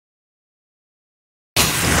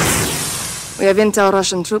We have intel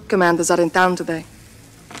Russian troop commanders are in town today.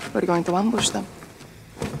 We're going to ambush them.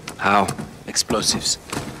 How? Explosives.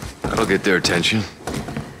 That'll get their attention.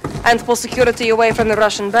 And pull security away from the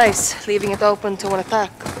Russian base, leaving it open to an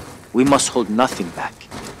attack. We must hold nothing back.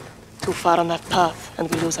 Too far on that path, and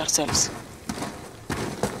we lose ourselves.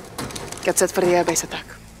 Get set for the airbase attack.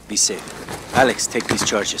 Be safe. Alex, take these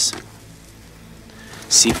charges.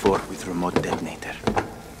 C4 with remote detonator.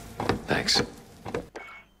 Thanks.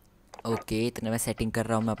 Okay इतना मैं setting कर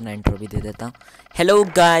रहा हूँ, मैं अपना intro भी दे देता हूँ। Hello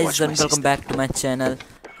guys and welcome back to my channel.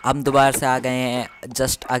 हम दोबारा से आ गए हैं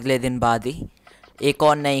जस्ट अगले दिन बाद ही एक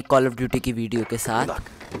और नई कॉल ऑफ ड्यूटी की वीडियो के साथ।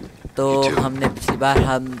 तो हमने पिछली बार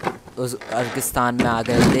हम उस उर्जिक्स्तान में आ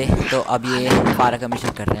गए थे, तो अब ये हम पारा का मिशन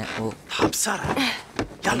कर रहे हैं। वो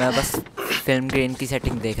तो मैं बस फिल्म ग्रेन की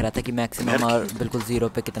सेटिंग देख रहा था कि मैक्सिमम और बिल्कुल ज़ीरो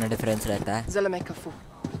पे कितना डिफरेंस रहता है।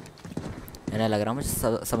 मैंने लग रहा मुझे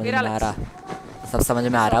समझ में आ रहा, सब समझ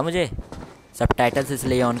में आ रहा मुझे। सब टाइटल्स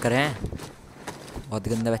इसलिए ऑन करे हैं। बहुत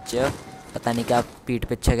गंदे बच्चे हो, पता नहीं क्या पीठ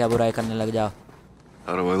पीछे क्या बुराई करने लग जाओ।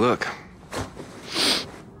 How do I look?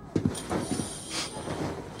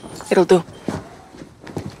 It'll do.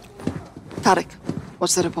 Tarek,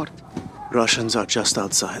 what's the report? Russians are just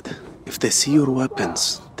outside. If they see your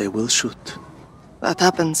weapons, they will shoot. That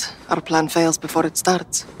happens. Our plan fails before it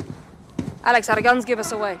starts. Alex, our guns give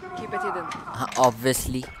us away. Keep it hidden. हाँ,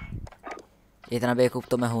 obviously. इतना बेवकूफ़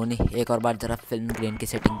तो मैं हूँ नहीं। एक और बार ज़रा फिल्म ग्रेन की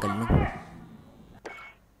सेटिंग कर लूँ।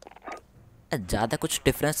 ज़्यादा कुछ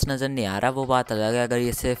डिफरेंस नज़र नहीं आ रहा, वो बात अलग है। अगर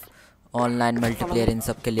ये सिर्फ ऑनलाइन मल्टीप्लेयर इन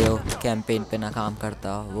सब के लिए हो, कैंपेन पे ना काम करता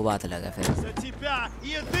हो, वो बात अलग है। फिर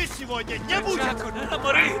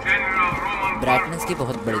ब्राइटनेस की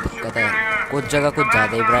बहुत बड़ी दिक्कत है। कुछ जगह कुछ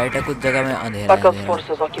ज़्यादा ही ब्राइट है, कुछ जगह में अंधेरा है।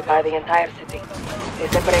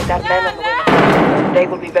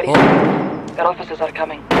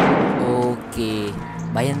 ओके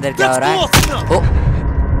भाई, अंदर क्या हो रहा है?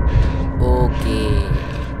 Okay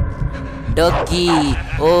doggy,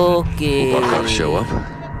 okay.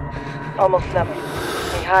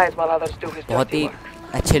 बहुत ही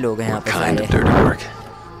अच्छे लोग हैं यहाँ पे सारे।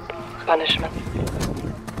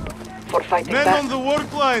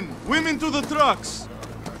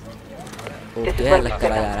 ओके अलग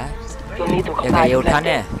करा जा रहा है। ये उठाने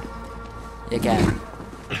हैं, ये क्या है?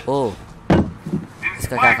 ओ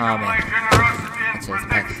इसका क्या काम है? अच्छा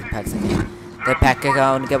फेंक सकते हैं। तो फेंक के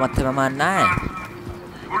का उनके मत्थे में मारना है।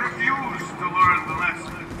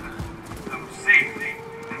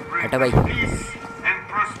 हटा भाई।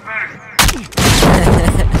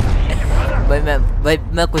 भाई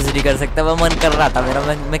मैं कुछ नहीं कर सकता। मैं मन कर रहा था मेरा,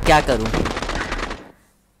 मैं क्या करूं?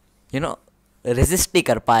 रेजिस्ट नहीं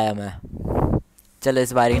कर पाया मैं। चलो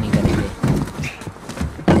इस बार ही नहीं करेंगे।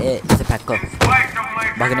 इसे फेंको,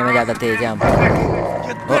 भागने में ज़्यादा तेज है हम।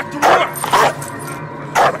 ओ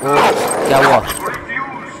क्या हुआ?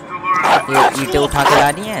 ये ईंटें उठा के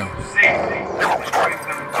लानी है।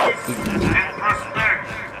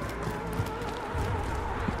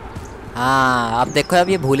 हाँ अब देखो, अब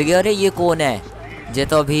ये भूल गया। अरे ये कौन है? ये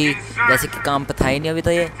तो अभी जैसे कि काम पे था ही नहीं। अभी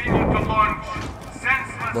तो ये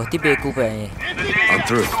बहुत ही बेवकूफ़ है ये।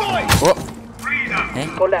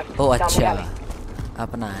 ओ अच्छा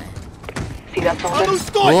अपना है।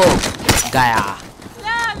 ओ गया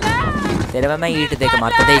तेरे में। मैं ईंट देकर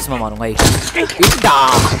मारता था, इसमें मारूंगा ईंट।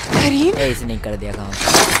 ऐसे नहीं कर दिया काम।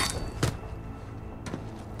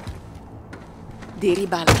 देरी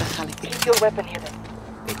बाल का खाली।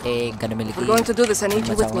 बेटे गन मिल गई। We're going to do this. I need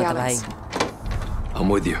you with me, Alex. I'm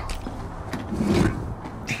with you.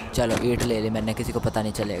 चलो ईंट ले ले मैंने, किसी को पता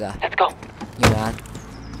नहीं चलेगा। Let's go. ये यार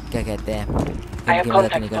क्या कहते हैं, इनकी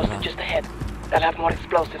मदद नहीं कर रहा। Just ahead. They'll have more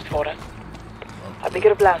explosives for us. A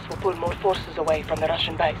bigger blast will pull more forces away from the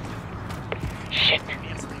Russian base. Shit.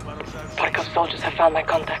 Barkov's soldiers have found my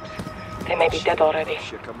contacts. They may be dead already.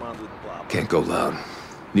 Can't go loud.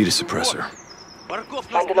 Need a suppressor.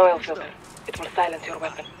 Find an oil filter. It will silence your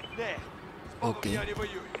weapon. Okay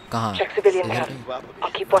कहाँ? Check civilian camp.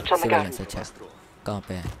 I'll keep watch on the guard. अच्छा कहाँ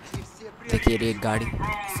पे है? देखिए ये एक गाड़ी,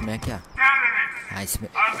 इसमें क्या? हाँ इसमें।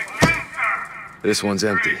 This one's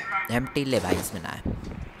empty. एम्प्टी ले भाई, इसमें ना है।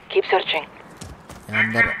 Keep searching.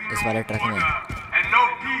 अंदर इस वाले ट्रक में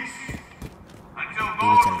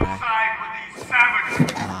टीवी चल रहा है।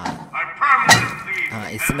 हाँ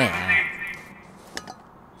इसमें है।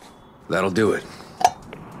 That'll do it.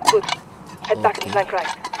 Good. Head back and flank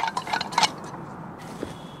right.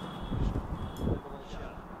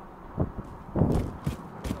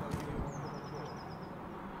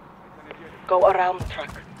 Go around the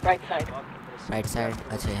truck. Right side. Right side.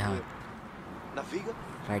 अच्छा यहाँ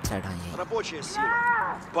राइट साइड। हाँ ये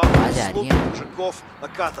आ जा रही है।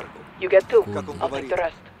 You get two. I'll take the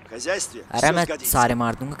rest. хозяйстве अरे मैं सारे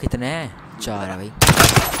मार दूंगा। कितने हैं? 4 है भाई।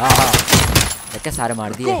 हाँ क्या सारे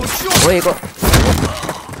मार दिए। वो एक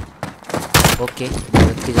ओके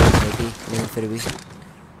मदद की जरूरत नहीं थी लेकिन फिर भी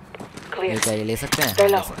ये क्या ये ले सकते हैं?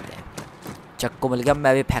 ले सकते हैं। चक्कू मिल गया।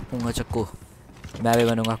 मैं भी फेंकूंगा चक्कू। मैं भी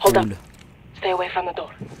बनूंगा cool. Stay away from the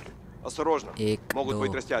door. Осторожно. 1 Могут 2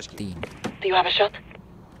 быть растяжки. 3 Do you have a shot?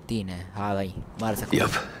 3 है। हाँ भाई मार सकते हैं।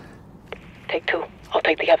 Yep. Take 2. I'll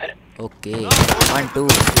take the other. Okay 1 2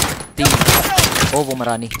 3। ओ वो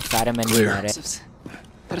मरानी सारे मैंने ही मारे।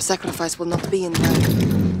 But a sacrifice will not be in vain.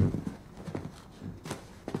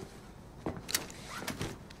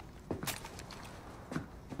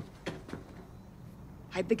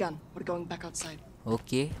 Hide the gun. We're going back outside.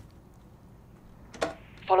 Okay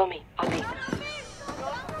Follow me. I'll lead.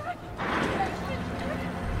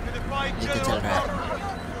 ये क्या चल रहा है?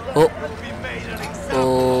 ओ ओ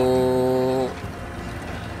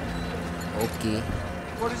okay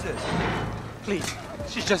What is this? Please,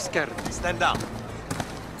 she's just scared. Stand down.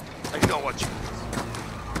 I know what you mean.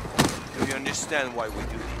 Do you understand why we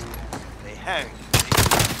do this? They hang.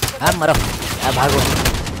 हाँ मरो। अब भागो।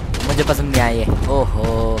 मुझे पसंद नहीं आई है। ओहो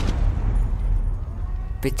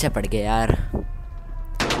पीछे पड़ गए यार।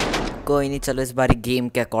 कोई नहीं चलो इस बार गेम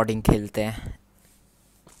के अकॉर्डिंग खेलते हैं।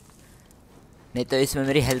 नहीं तो इसमें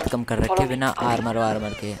मेरी हेल्थ कम कर रखी है बिना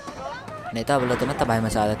आर्मर के। नहीं तो बोलो तो मैं तबाही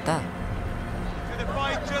मचा देता।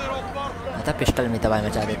 मैं तो पिस्टल में तबाही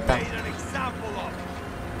मचा देता।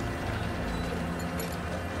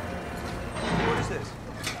 What is this?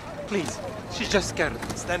 Please, she's just scared.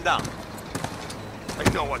 Stand down. I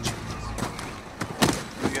know what you mean.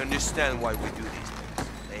 Do you understand why we do these things?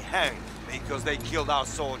 They hang because they killed our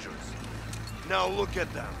soldiers. Now look at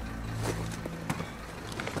them.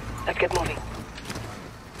 Let's get moving.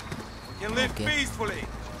 We can live peacefully,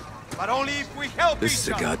 but only if we help This is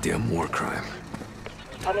each a other. goddamn war crime.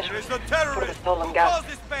 There Punishment is the for the terrorist who stolen gas. caused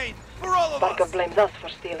this pain for all of Barkov us. blames us for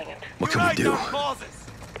stealing it. What can we Unite do? our causes.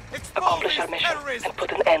 Expose Accomplish these our mission terrorists, and put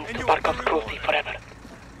an end and to you will Barkov's be cruelty rewarded. forever.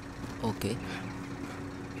 Okay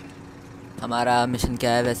हमारा mission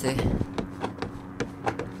क्या है वैसे?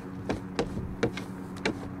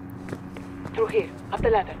 Through here, up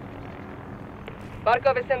the ladder.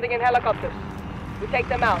 Barkov is sending in helicopters. We take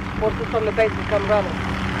them out. Forces from the base will come running.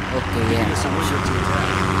 Okay ये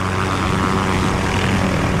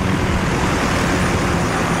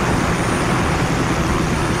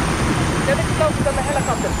Get explosives on the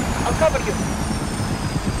helicopters. I'll cover you.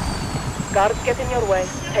 Guards get in your way.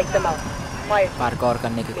 Take them out. Fire. Park और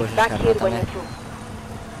करने की कोशिश Back कर here रहा था when मैं। you're through.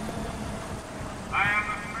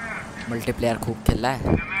 Multiplayer खूब खेल रहा है।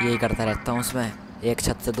 यही करता रहता हूँ उसमें। एक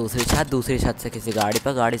छत से दूसरी छत से किसी गाड़ी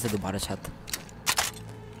पर, गाड़ी से दोबारा छत।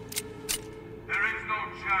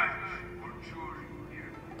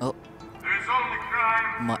 ओ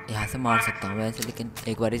यहाँ से मार सकता हूँ वैसे, लेकिन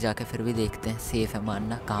एक बार ही जाके फिर भी देखते हैं। सेफ है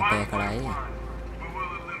मारना। कहाँ पे खड़ा है?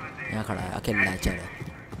 यहाँ खड़ा है अकेला है। चलो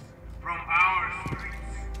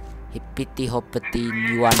हिप्पीटी होप्पती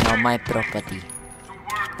you are now my property.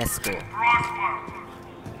 Let's go.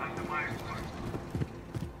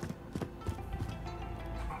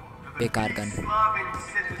 बेकार गन।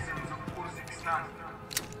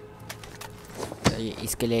 तो ये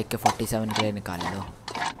इसके लिए AK-47 के लिए निकाल लो।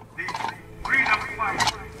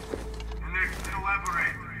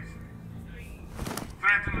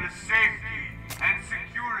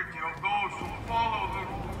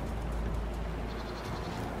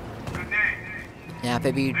 यहाँ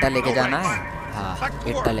पे भी ईटा लेके जाना है। हाँ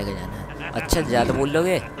ईटा लेके जाना है। अच्छा ज़्यादा बोल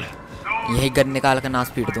लोगे यही गन निकाल कर नाश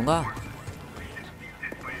पीट दूंगा।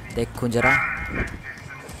 देखूं जरा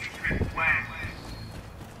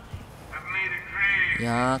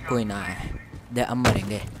यहाँ कोई ना है। दे अब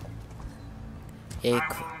मरेंगे।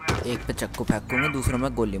 एक पे चक्कू फेंकूंगा, दूसरे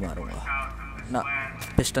में गोली मारूंगा ना।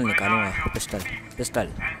 पिस्टल निकालूंगा। पिस्टल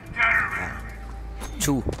हाँ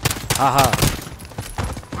छू। हाँ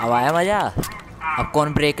अब आया मज़ा। अब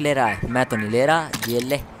कौन ब्रेक ले रहा है? मैं तो नहीं ले रहा। ये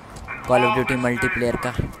ले कॉल ऑफ ड्यूटी मल्टीप्लेयर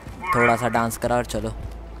का थोड़ा सा डांस करा और चलो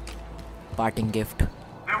पार्टिंग गिफ्ट।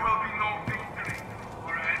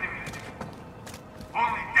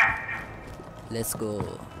 Let's go.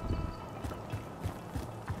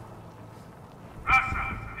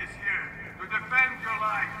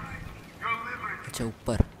 अच्छा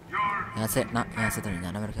ऊपर यहाँ से ना, यहाँ से तो नहीं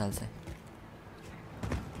जाना मेरे ख्याल से।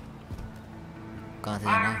 कहाँ से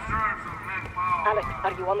जाना है? Alex,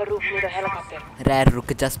 are you on the roof near the helicopter? Rare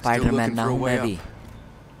रुक जा, स्पाइडरमैन ना हूँ मैं भी।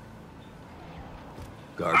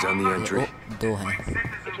 Guards on the entry. दो हैं।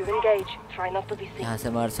 If you engage, try not to be seen. यहाँ से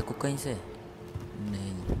मार सकूँ कहीं से?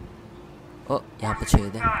 नहीं। ओ यहाँ पे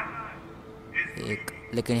छेद है। एक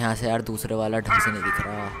लेकिन यहाँ से यार दूसरे वाला ढंग से नहीं दिख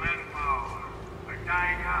रहा।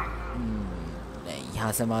 नहीं,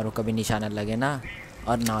 यहाँ से मारो कभी निशाना लगे ना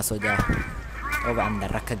और नाश हो जाए। और अंदर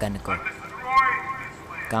रख गन को।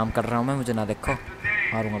 काम कर रहा हूँ मैं, मुझे ना देखो,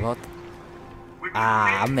 मारूंगा बहुत।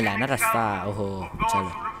 अब मिला ना रास्ता। ओहो चलो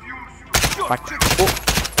पट।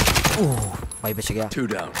 ओह भाई बच गया,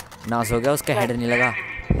 नाश हो गया, उसका हेड नहीं लगा।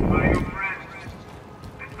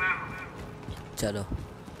 चलो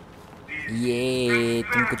ये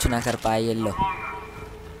तुम कुछ ना कर पाए। ये लो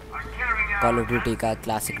कॉल ऑफ ड्यूटी का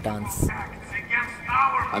classic dance.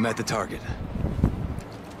 I'm at the target.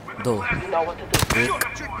 दो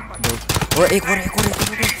ओ एक और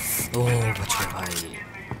ओह बच गया भाई।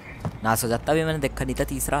 नाश हो जाता भी, मैंने देखा नहीं था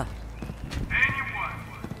तीसरा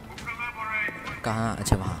कहाँ।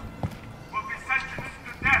 अच्छा वहाँ।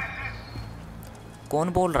 कौन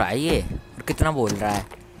बोल रहा है ये और कितना बोल रहा है?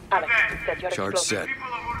 Charge set.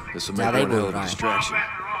 This will make ज़्यादा ही one बोल hell of रहा a है। distraction.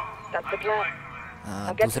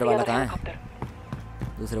 दूसरे वाला कहाँ है?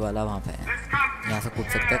 दूसरे वाला वहाँ पे है। यहाँ से कूद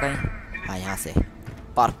सकते हैं कहीं? हाँ यहाँ से।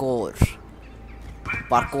 पार्कोर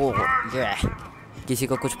ये किसी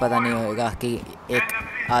को कुछ पता नहीं होगा कि एक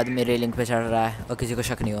आदमी रेलिंग पे चढ़ रहा है और किसी को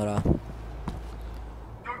शक नहीं हो रहा।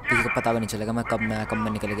 किसी को पता भी नहीं चलेगा मैं कब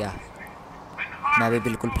में निकल गया। मैं भी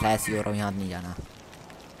बिल्कुल फ्लैश ही हो रहा हूँ, यहाँ नहीं जाना।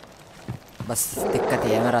 बस दिक्कत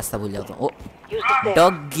ये है मैं रास्ता भूल जाता हूँ। ओ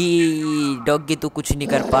डॉगी तू कुछ नहीं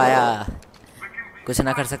कर पाया, कुछ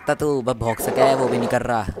ना कर सकता तू, बस भौंक सके है, वो भी नहीं कर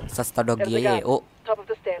रहा। सस्ता डॉगी है ये। ओ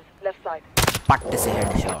पट्टे से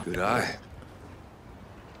हेडशॉट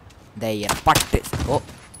दे यार, पट्टे से। ओ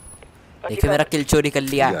देखिए मेरा किल चोरी कर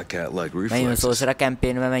लिया। मैं यूँ सोच रहा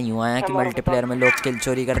कैंपेन में मैं यूँ आया कि मल्टीप्लेयर में लोग किल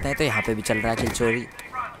चोरी करते हैं, तो यहाँ पे भी चल रहा है किल चोरी।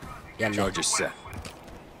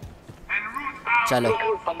 चलो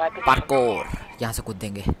पार्कोर, यहाँ से कूद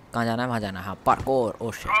देंगे। कहाँ जाना है? वहाँ जाना है। हाँ पार्कोर।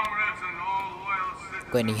 ओ शिट,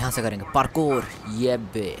 कोई नहीं, यहाँ से करेंगे पार्कोर। ये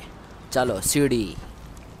बे चलो सीढ़ी।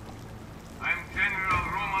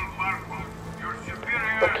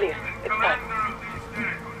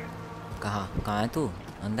 कहाँ है तू?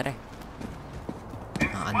 अंदर है?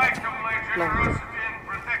 हाँ अंदर।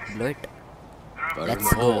 Blow it,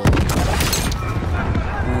 let's go.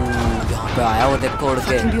 यहाँ पे आया वो, देखो उड़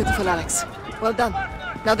के। Beautiful, Alex. Well done.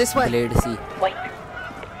 Now this way. Blade C. Wait.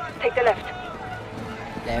 Take the left.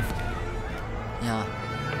 Left. यहाँ।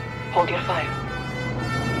 Hold your fire.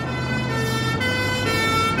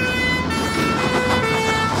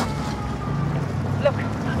 Look,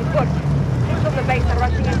 it worked. Troops from the base are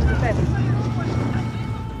rushing into the fence.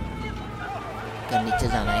 क्या नीचे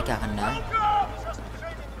जाना है? क्या करना है?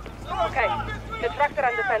 Okay, the tracks are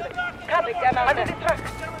undefended. Coming, under the truck.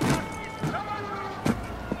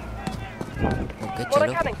 Okay More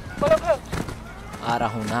चलो, coming. Follow close. आ रहा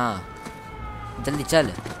हूँ ना, जल्दी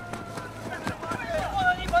चल।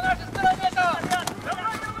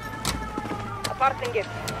 A parting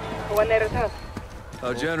gift for when they return.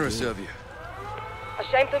 How generous of you. A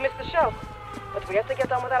shame to miss the show, but we have to get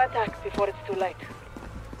on with our attack before it's too late.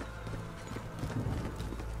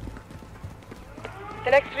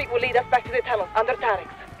 The next street will lead us back to the tunnel under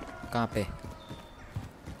Tarek's. कहाँ पे?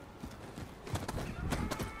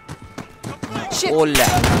 Shit. ओला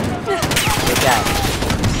ये क्या है?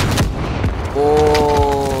 ओ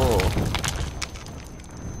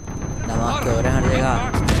नमक के हो रहे हर जगह।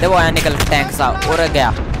 देखो आया निकल टैंक सा। और गया,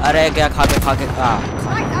 अरे गया खा के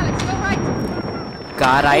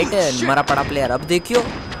कहाँ राइट है? मरा पड़ा प्लेयर। अब देखियो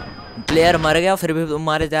प्लेयर मर गया फिर भी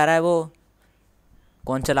मारे जा रहा है। वो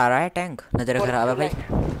कौन चला रहा है टैंक? नजर खराब है भाई।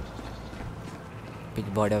 पिच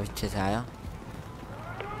बॉडी अच्छे से आया।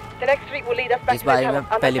 इस बार मैं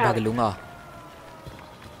पहले भाग लूंगा।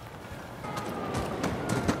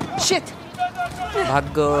 Shit.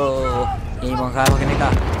 भागो, यही मौका भागने का,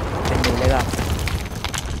 फिर मिलेगा।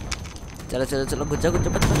 चलो चलो चलो, गुज्जा गुज्जा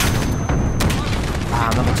बच।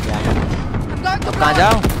 हाँ मैं बच गया। अब कहाँ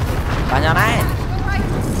जाऊँ? कहाँ जाना है?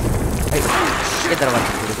 ये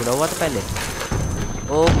दरवाजा खुला हुआ था पहले।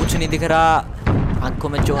 ओ कुछ नहीं दिख रहा। आंखों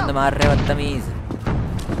में चोंद मार रहे बदतमीज,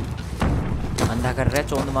 अंधा कर रहे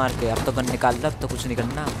चोंद मार के। अब तो गन निकाल रहा, अब तो कुछ नहीं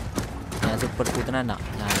करना। यहाँ से ऊपर कूदना ना।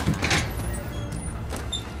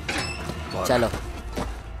 चलो।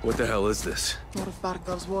 What the hell is this? More of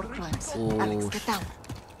Barkov's war crimes. Oh, Alex, get down.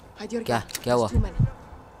 Hide your gun. क्या हुआ? There's too many.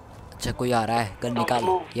 अच्छा कोई आ रहा है, गन निकाल।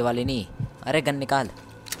 ये वाली नहीं, अरे गन निकाल,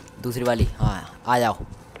 दूसरी वाली। हाँ आ जाओ।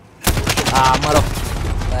 मरो।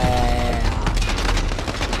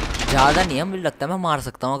 ज़्यादा नहीं है, मुझे लगता है मैं मार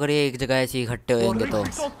सकता हूँ अगर ये एक जगह ऐसे इकट्ठे होंगे तो।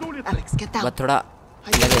 Alex, get down. बस थोड़ा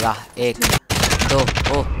लगेगा। एक दो।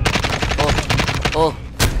 ओ ओ ओ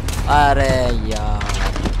अरे यार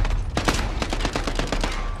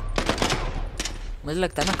मुझे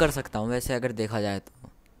लगता है मैं कर सकता हूँ वैसे, अगर देखा जाए तो।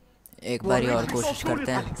 एक बारी और कोशिश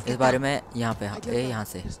करते हैं इस बारे में। यहाँ पे यहाँ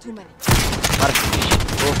से मार।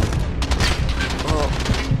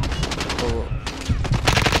 ओ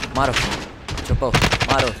मारो, छुपो,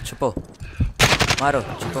 मारो, छुपो, मारो,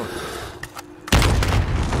 छुपो।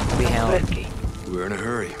 अभी हैं और। We're in a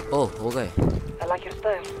hurry. ओह हो गए। I like your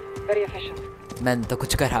style. Very efficient. मैंने तो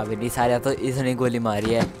कुछ करा भी नहीं, सारे तो इसने गोली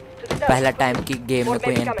मारी है। पहला टाइम की गेम में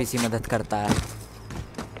कोई एनपीसी मदद करता है।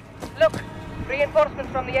 Look,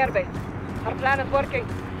 reinforcements from the airbase. Our plan is working.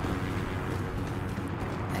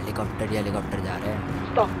 Helicopter जा रहे हैं।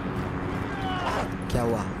 Stop. क्या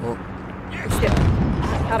हुआ? ओ Shit.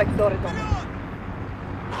 Tarek's door is open.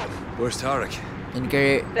 Where's Tarek? इनके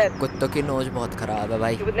कुत्तों की नोच बहुत खराब है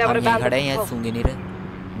भाई। हम यहीं खड़े हैं, यहाँ सूंघ नहीं रहे,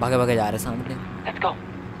 भागे भागे जा रहे सामने। Let's go.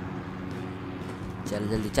 चल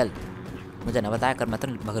जल्दी चल, मुझे ना बताया कर, मैं तो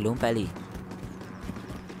भगलूँ पहले ही।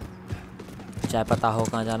 चाहे पता हो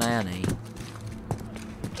कहाँ जाना है या नहीं।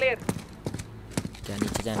 Clear. क्या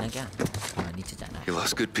नीचे जाना है क्या? हाँ नीचे जाना है। You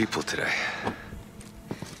lost good people today.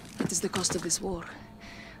 That is the cost of this war.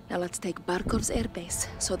 Now let's take Barkov's airbase,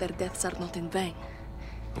 so their deaths are not in vain.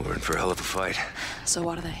 We're in for a hell of a fight. So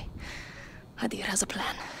are they. Hadir has a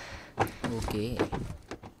plan. Okay,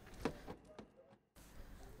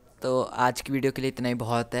 तो आज की video के लिए इतना ही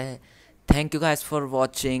बहुत है। Thank you guys for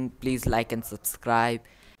watching, please like and subscribe.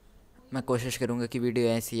 मैं कोशिश करूँगा कि वीडियो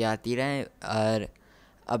ऐसी आती रहे, और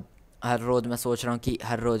अब हर रोज़ मैं सोच रहा हूँ कि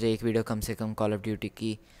हर रोज़ एक वीडियो कम से कम कॉल ऑफ ड्यूटी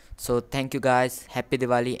की। So thank you guys, happy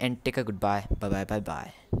Diwali and take a good bye, bye bye bye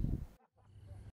bye.